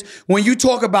point is, when you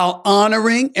talk about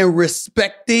honoring and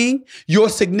respecting your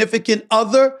significant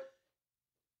other,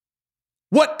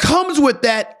 what comes with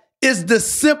that is the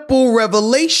simple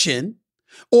revelation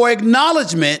or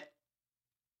acknowledgement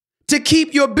to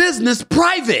keep your business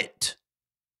private.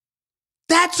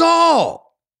 That's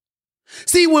all.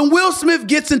 See, when Will Smith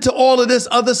gets into all of this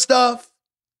other stuff,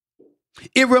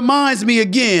 it reminds me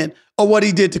again of what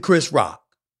he did to Chris Rock.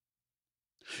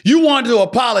 You want to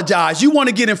apologize. You want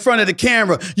to get in front of the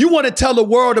camera. You want to tell the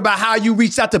world about how you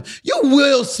reached out to him. You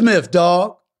Will Smith,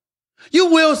 dog.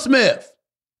 You Will Smith.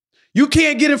 You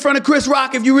can't get in front of Chris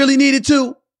Rock if you really needed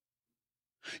to.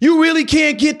 You really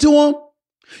can't get to him.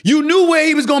 You knew where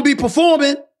he was going to be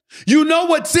performing. You know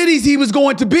what cities he was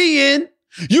going to be in.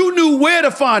 You knew where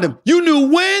to find him. You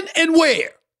knew when and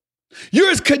where. You're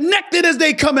as connected as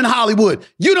they come in Hollywood.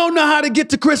 You don't know how to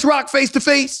get to Chris Rock face to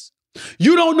face.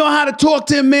 You don't know how to talk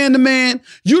to him man to man.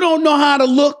 You don't know how to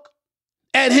look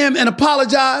at him and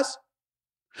apologize.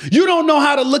 You don't know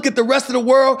how to look at the rest of the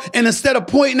world and instead of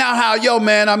pointing out how, yo,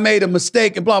 man, I made a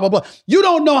mistake and blah, blah, blah. You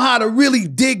don't know how to really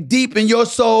dig deep in your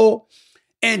soul.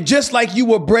 And just like you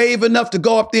were brave enough to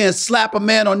go up there and slap a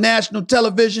man on national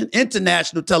television,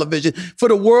 international television, for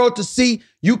the world to see,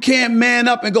 you can't man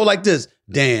up and go like this.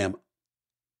 Damn,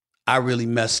 I really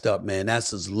messed up, man.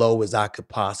 That's as low as I could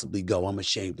possibly go. I'm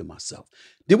ashamed of myself.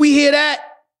 Did we hear that?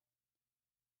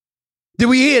 Did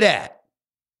we hear that?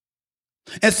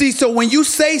 And see, so when you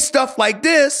say stuff like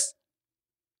this,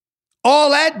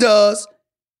 all that does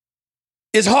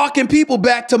is harken people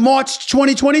back to March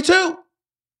 2022.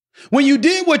 When you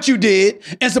did what you did,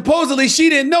 and supposedly she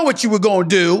didn't know what you were going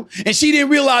to do, and she didn't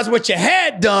realize what you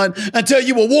had done until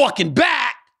you were walking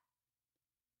back.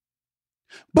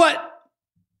 But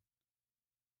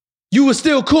you were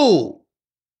still cool.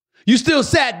 You still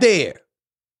sat there.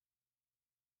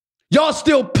 Y'all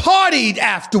still partied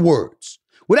afterwards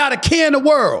without a care in the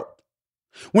world.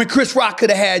 When Chris Rock could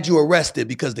have had you arrested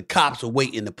because the cops were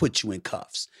waiting to put you in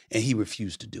cuffs, and he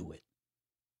refused to do it.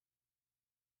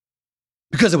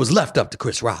 Because it was left up to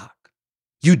Chris Rock.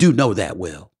 You do know that,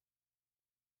 Will.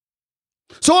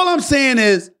 So all I'm saying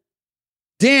is,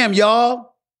 damn,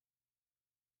 y'all.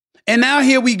 And now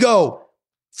here we go.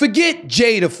 Forget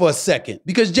Jada for a second.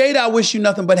 Because Jada, I wish you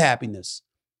nothing but happiness.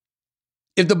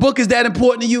 If the book is that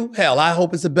important to you, hell, I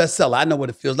hope it's a bestseller. I know what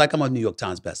it feels like. I'm a New York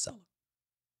Times bestseller.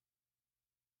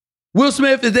 Will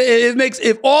Smith,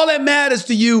 if all that matters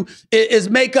to you is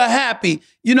make her happy,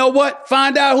 you know what?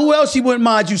 Find out who else she wouldn't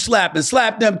mind you slapping.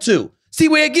 Slap them too. See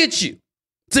where it gets you.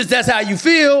 Since that's how you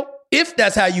feel, if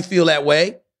that's how you feel that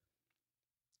way.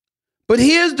 But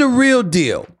here's the real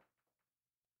deal.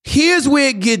 Here's where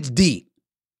it gets deep.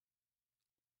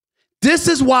 This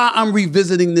is why I'm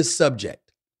revisiting this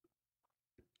subject.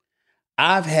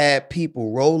 I've had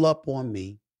people roll up on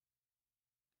me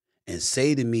and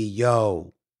say to me,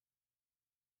 yo,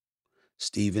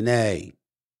 Stephen A.,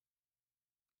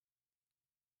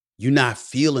 you're not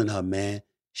feeling her, man.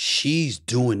 She's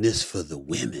doing this for the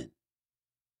women.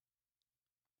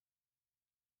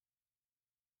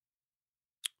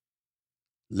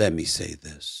 Let me say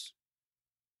this.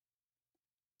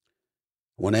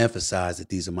 I want to emphasize that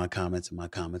these are my comments and my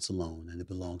comments alone, and it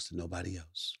belongs to nobody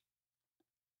else.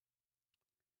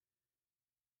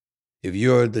 If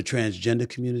you're the transgender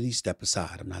community, step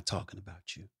aside. I'm not talking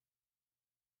about you.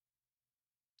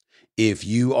 If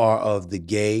you are of the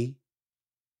gay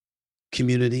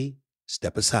community,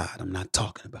 step aside. I'm not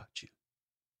talking about you.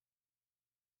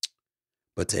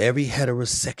 But to every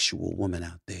heterosexual woman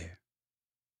out there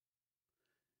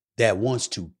that wants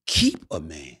to keep a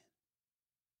man,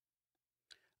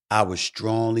 I would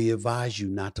strongly advise you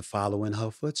not to follow in her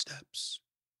footsteps.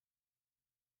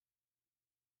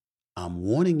 I'm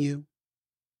warning you.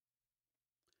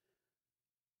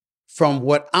 From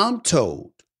what I'm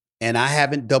told, and I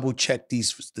haven't double-checked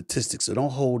these statistics, so don't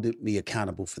hold me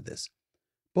accountable for this,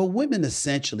 but women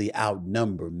essentially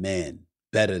outnumber men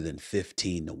better than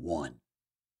 15-1.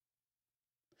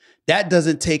 That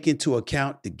doesn't take into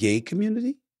account the gay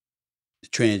community, the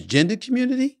transgender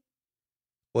community,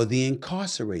 or the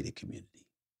incarcerated community.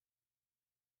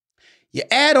 You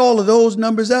add all of those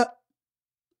numbers up,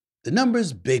 the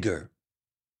number's bigger.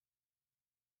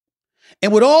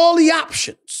 And with all the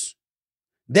options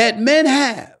that men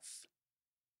have,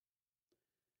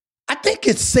 I think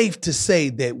it's safe to say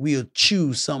that we'll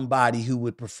choose somebody who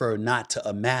would prefer not to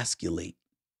emasculate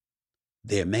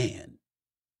their man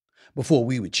before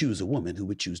we would choose a woman who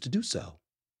would choose to do so.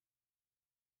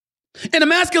 And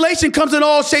emasculation comes in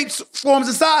all shapes, forms,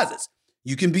 and sizes.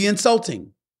 You can be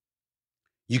insulting.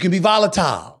 You can be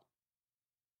volatile.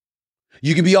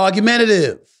 You can be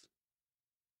argumentative.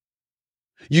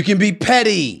 You can be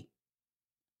petty.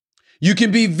 You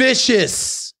can be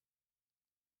vicious.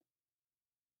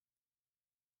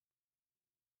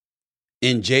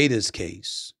 In Jada's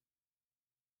case,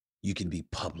 you can be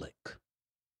public.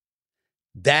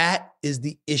 That is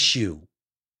the issue.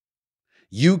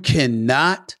 You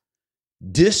cannot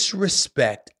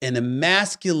disrespect and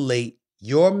emasculate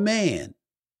your man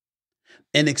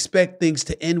and expect things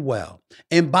to end well.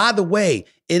 And by the way,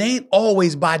 it ain't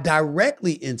always by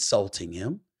directly insulting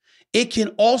him. It can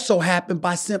also happen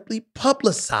by simply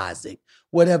publicizing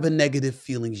whatever negative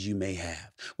feelings you may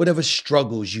have, whatever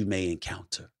struggles you may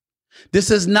encounter.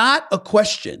 This is not a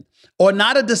question or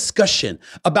not a discussion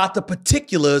about the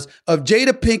particulars of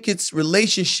Jada Pinkett's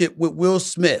relationship with Will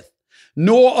Smith,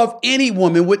 nor of any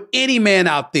woman with any man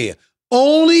out there.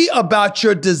 Only about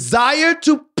your desire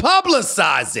to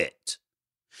publicize it.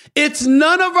 It's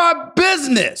none of our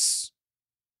business.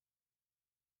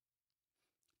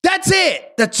 That's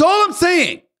it. That's all I'm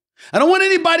saying. I don't want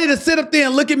anybody to sit up there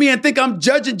and look at me and think I'm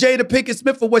judging Jada Pinkett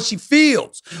Smith for what she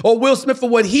feels, or Will Smith for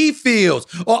what he feels,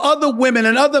 or other women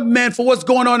and other men for what's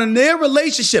going on in their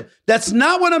relationship. That's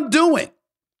not what I'm doing.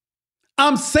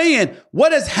 I'm saying,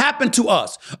 what has happened to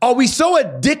us? Are we so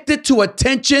addicted to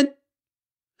attention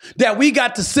that we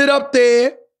got to sit up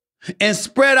there and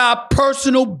spread our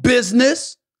personal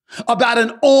business about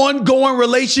an ongoing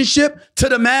relationship to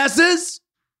the masses?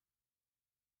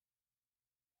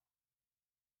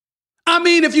 I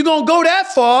mean, if you're going to go that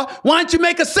far, why don't you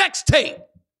make a sex tape?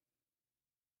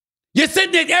 You're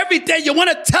sitting there every day. You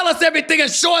want to tell us everything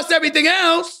and show us everything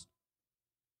else.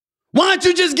 Why don't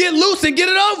you just get loose and get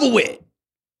it over with?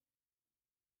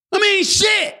 I mean,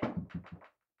 shit.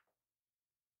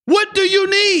 What do you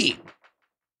need?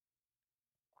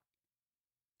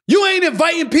 You ain't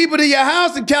inviting people to your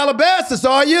house in Calabasas,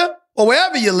 are you? Or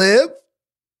wherever you live.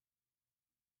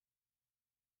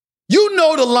 You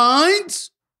know the lines.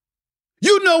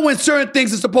 You know when certain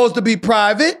things are supposed to be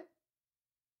private.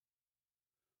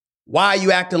 Why are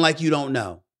you acting like you don't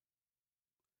know?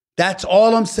 That's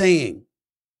all I'm saying.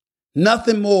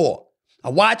 Nothing more. I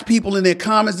watched people in their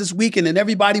comments this weekend and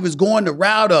everybody was going the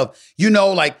route of,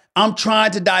 like, I'm trying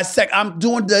to dissect. I'm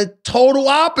doing the total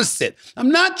opposite. I'm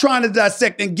not trying to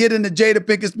dissect and get into Jada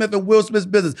Pinkett Smith and Will Smith's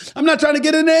business. I'm not trying to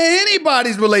get into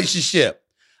anybody's relationship.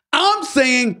 I'm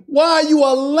saying, why are you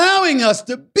allowing us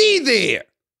to be there?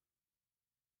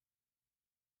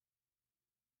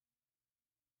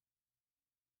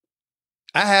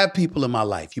 I have people in my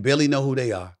life. You barely know who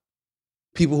they are.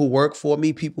 People who work for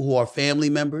me, people who are family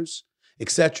members,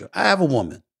 etc. I have a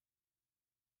woman.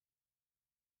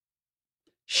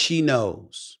 She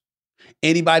knows.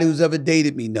 Anybody who's ever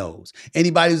dated me knows.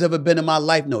 Anybody who's ever been in my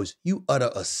life knows. You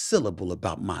utter a syllable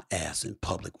about my ass in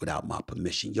public without my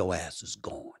permission, your ass is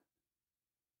gone.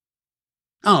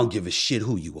 I don't give a shit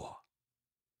who you are.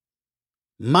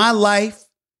 My life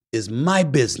is my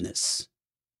business.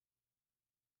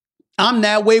 I'm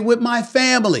that way with my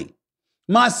family,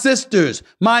 my sisters,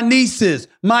 my nieces,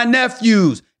 my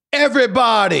nephews,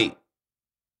 everybody.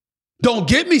 Don't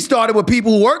get me started with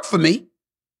people who work for me.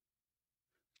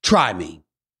 Try me.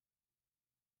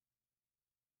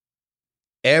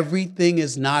 Everything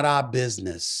is not our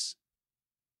business.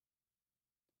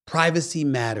 Privacy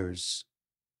matters.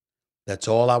 That's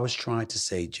all I was trying to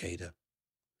say, Jada.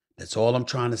 That's all I'm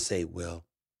trying to say, Will.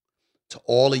 To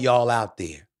all of y'all out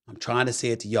there. I'm trying to say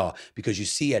it to y'all because you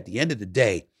see, at the end of the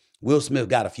day, Will Smith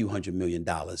got a few $100 million.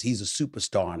 He's a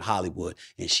superstar in Hollywood,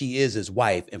 and she is his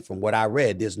wife. And from what I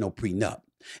read, there's no prenup.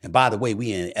 And by the way,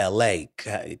 we in LA,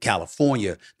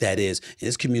 California, that is, and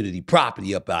it's community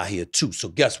property up out here too. So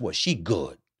guess what? She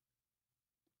good.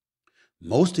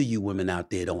 Most of you women out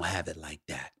there don't have it like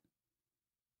that.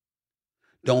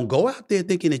 Don't go out there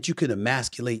thinking that you can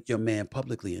emasculate your man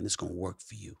publicly and it's going to work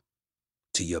for you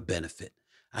to your benefit.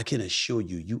 I can assure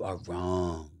you, you are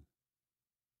wrong.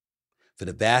 For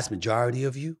the vast majority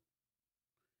of you,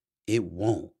 it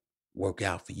won't work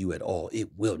out for you at all. It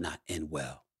will not end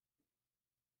well.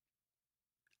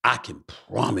 I can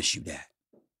promise you that,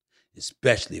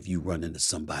 especially if you run into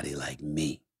somebody like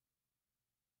me.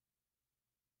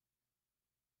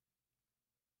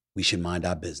 We should mind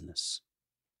our business,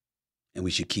 and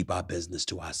we should keep our business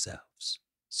to ourselves.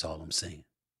 That's all I'm saying.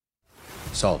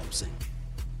 That's all I'm saying.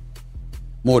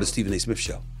 More of the Stephen A. Smith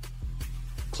Show.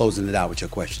 Closing it out with your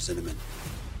questions in a minute.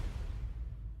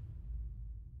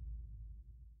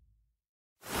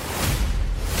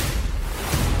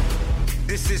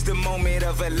 This is the moment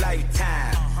of a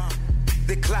lifetime.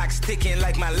 The clock's ticking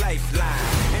like my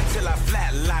lifeline. Until I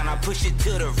flatline, I push it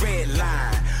to the red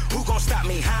line. Who gon' stop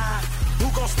me high?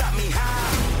 Who gon' stop me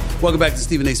high? Welcome back to the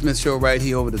Stephen A. Smith Show right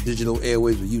here over the digital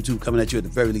airwaves with YouTube, coming at you at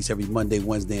the very least every Monday,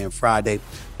 Wednesday, and Friday.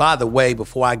 By the way,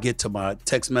 before I get to my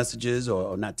text messages,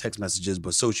 or not text messages,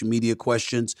 but social media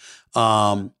questions,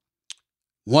 one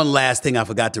last thing I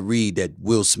forgot to read that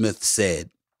Will Smith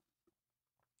said,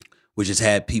 which has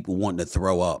had people wanting to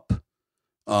throw up.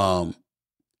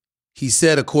 He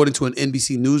said, according to an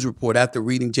NBC News report, after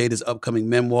reading Jada's upcoming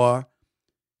memoir,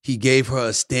 he gave her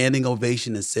a standing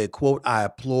ovation and said, quote, "I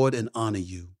applaud and honor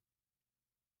you."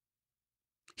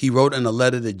 He wrote in a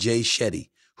letter to Jay Shetty,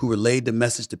 who relayed the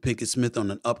message to Pinkett Smith on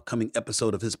an upcoming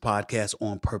episode of his podcast,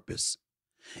 On Purpose.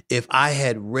 If I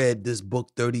had read this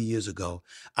book 30 years ago,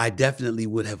 I definitely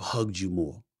would have hugged you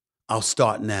more. I'll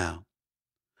start now.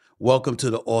 Welcome to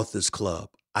the Authors Club.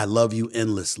 I love you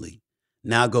endlessly.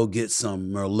 Now go get some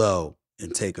Merlot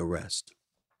and take a rest.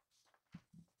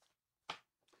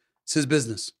 It's his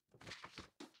business.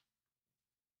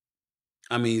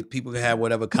 I mean, people can have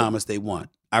whatever comments they want.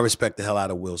 I respect the hell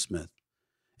out of Will Smith.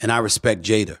 And I respect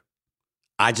Jada.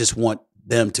 I just want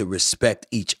them to respect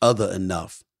each other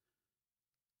enough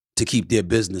to keep their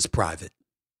business private.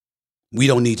 We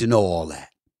don't need to know all that.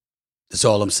 That's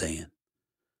all I'm saying.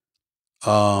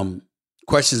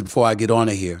 Questions before I get on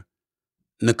to here.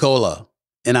 Nicola,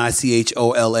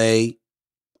 Nichola,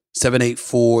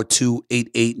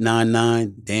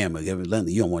 784-28899. Damn,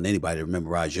 evidently you don't want anybody to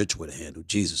memorize your Twitter handle.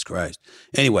 Jesus Christ.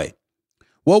 Anyway,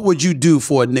 what would you do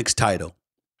for a Knicks title?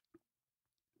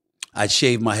 I'd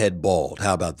shave my head bald.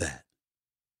 How about that?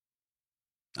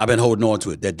 I've been holding on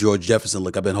to it. That George Jefferson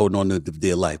look, I've been holding on to it for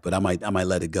dear life, but I might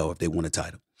let it go if they win a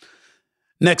title.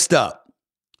 Next up,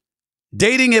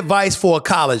 dating advice for a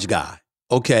college guy.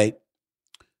 Okay,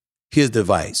 here's the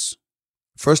advice.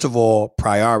 First of all,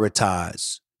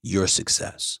 prioritize your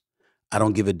success. I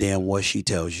don't give a damn what she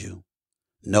tells you.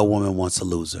 No woman wants a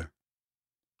loser.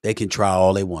 They can try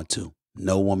all they want to.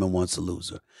 No woman wants a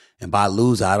loser. And by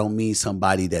loser, I don't mean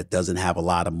somebody that doesn't have a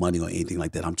lot of money or anything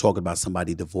like that. I'm talking about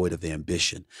somebody devoid of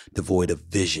ambition, devoid of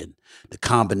vision. The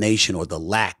combination or the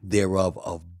lack thereof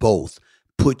of both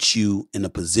puts you in a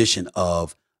position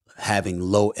of having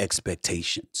low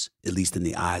expectations, at least in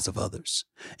the eyes of others.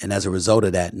 And as a result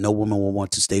of that, no woman will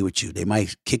want to stay with you. They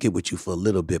might kick it with you for a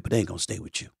little bit, but they ain't going to stay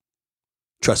with you.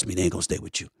 Trust me, they ain't going to stay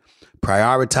with you.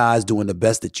 Prioritize doing the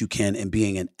best that you can and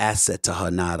being an asset to her,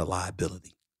 not a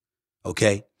liability.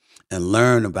 Okay? And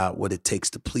learn about what it takes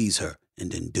to please her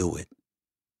and then do it.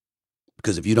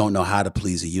 Because if you don't know how to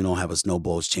please her, you don't have a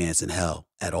snowball's chance in hell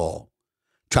at all.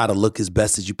 Try to look as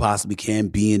best as you possibly can,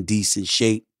 be in decent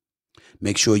shape.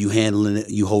 Make sure you handling it,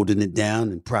 you holding it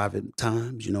down in private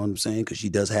times, you know what I'm saying? Because she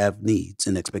does have needs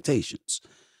and expectations.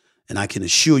 And I can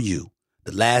assure you,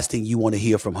 the last thing you want to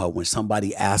hear from her when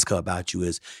somebody asks her about you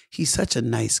is, he's such a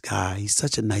nice guy, he's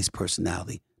such a nice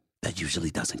personality. That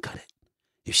usually doesn't cut it.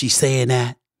 If she's saying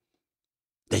that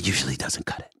usually doesn't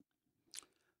cut it.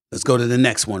 Let's go to the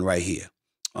next one right here.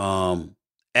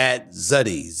 At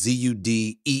Zuddy,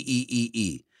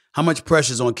 Zudeee. How much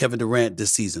pressure is on Kevin Durant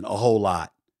this season? A whole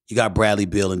lot. You got Bradley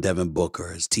Beal and Devin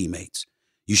Booker as teammates.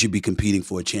 You should be competing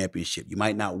for a championship. You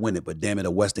might not win it, but damn it,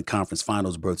 a Western Conference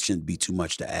Finals berth shouldn't be too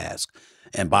much to ask.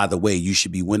 And by the way, you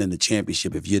should be winning the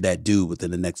championship if you're that dude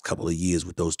within the next couple of years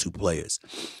with those two players.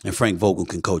 And Frank Vogel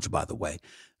can coach, by the way.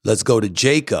 Let's go to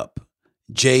Jacob,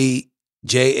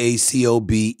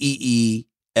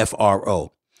 Jacobbeefro.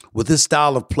 With this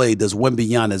style of play, does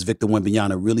Wembanyama, as Victor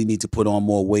Wembanyama, really need to put on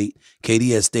more weight?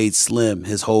 KD has stayed slim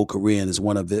his whole career and is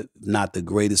one of the, not the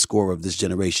greatest scorer of this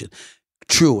generation.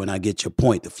 True, and I get your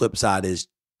point. The flip side is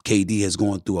KD has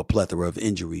gone through a plethora of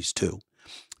injuries too.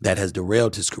 That has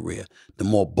derailed his career. The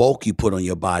more bulk you put on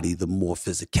your body, the more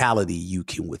physicality you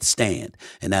can withstand.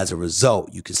 And as a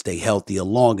result, you can stay healthier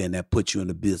longer, and that puts you in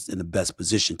the best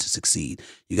position to succeed.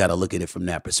 You got to look at it from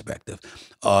that perspective.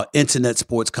 Internet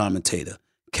sports commentator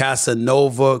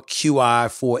Casanova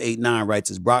QI489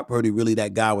 writes, is Brock Purdy really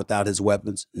that guy without his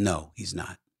weapons? No, he's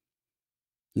not.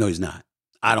 No, he's not.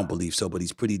 I don't believe so, but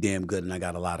he's pretty damn good, and I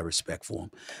got a lot of respect for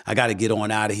him. I got to get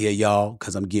on out of here, y'all,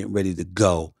 because I'm getting ready to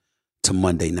go to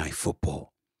Monday Night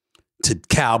Football, to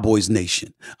Cowboys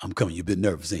Nation. I'm coming. You've been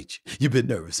nervous, ain't you? You've been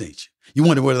nervous, ain't you? You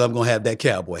wonder whether I'm going to have that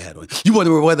cowboy hat on. You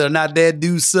wonder whether or not that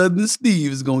dude, Southern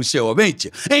Steve, is going to show up, ain't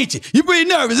you? Ain't you? You pretty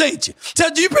nervous, ain't you?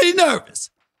 Tell you, you pretty nervous.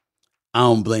 I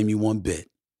don't blame you one bit.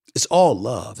 It's all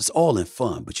love. It's all in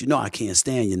fun. But you know I can't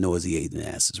stand your nauseating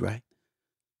asses, right?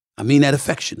 I mean that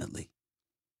affectionately.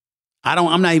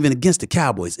 I'm not even against the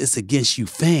Cowboys. It's against you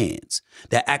fans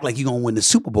that act like you're going to win the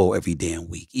Super Bowl every damn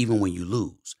week, even when you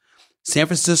lose. San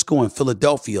Francisco and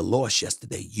Philadelphia lost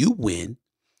yesterday. You win,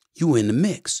 you in the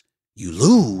mix. You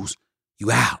lose,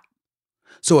 you out.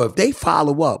 So if they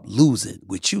follow up losing,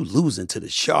 with you losing to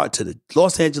the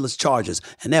Los Angeles Chargers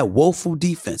and that woeful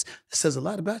defense, it says a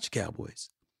lot about you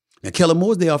Cowboys. Now, Kellen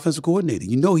Moore's their offensive coordinator.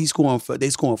 You know they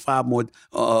scoring 5 more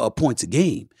points a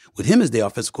game. With him as their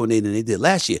offensive coordinator than they did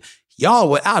last year.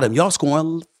 Y'all without him, y'all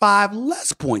scoring 5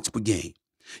 less points per game.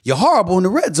 You're horrible in the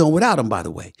red zone without him, by the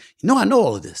way. You know I know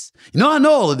all of this.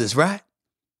 Right?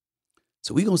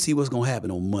 So we're going to see what's going to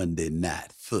happen on Monday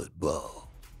Night Football.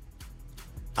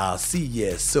 I'll see you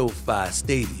at SoFi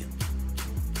Stadium.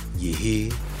 You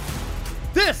hear?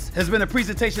 This has been a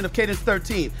presentation of Cadence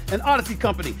 13, an Odyssey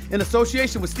company in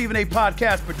association with Stephen A.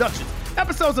 Podcast Productions.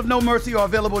 Episodes of No Mercy are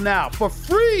available now for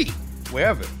free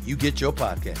wherever you get your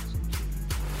podcasts.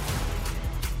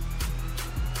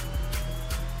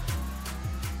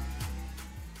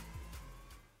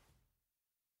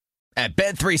 At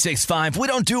Bet365, we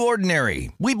don't do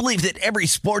ordinary. We believe that every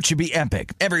sport should be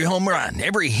epic. Every home run,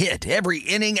 every hit, every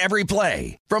inning, every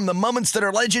play. From the moments that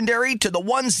are legendary to the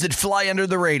ones that fly under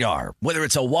the radar. Whether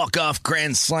it's a walk-off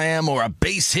grand slam or a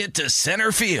base hit to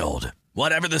center field.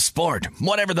 Whatever the sport,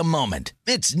 whatever the moment.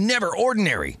 It's never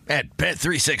ordinary at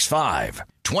Bet365.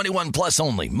 21 plus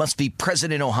only. Must be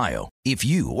present in Ohio. If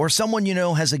you or someone you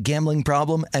know has a gambling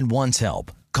problem and wants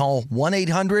help, call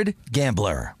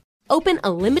 1-800-GAMBLER. Open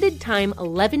a limited-time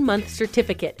 11-month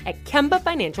certificate at Kemba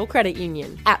Financial Credit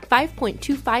Union. At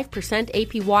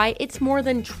 5.25% APY, it's more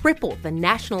than triple the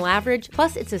national average,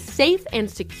 plus it's a safe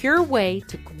and secure way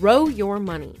to grow your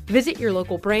money. Visit your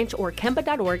local branch or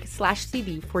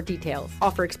kemba.org/cb for details.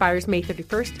 Offer expires May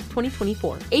 31st,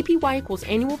 2024. APY equals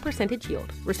annual percentage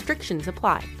yield. Restrictions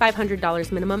apply.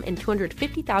 $500 minimum and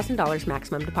 $250,000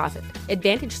 maximum deposit.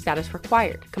 Advantage status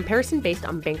required. Comparison based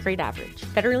on bank rate average.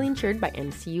 Federally insured by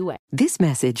NCUA. This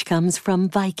message comes from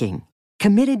Viking,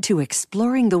 committed to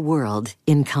exploring the world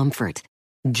in comfort.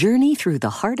 Journey through the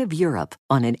heart of Europe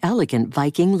on an elegant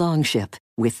Viking longship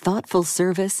with thoughtful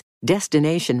service,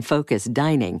 destination-focused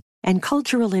dining, and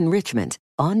cultural enrichment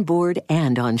on board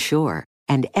and on shore.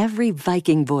 And every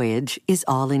Viking voyage is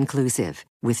all-inclusive,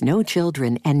 with no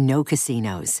children and no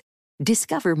casinos.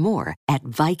 Discover more at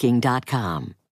Viking.com.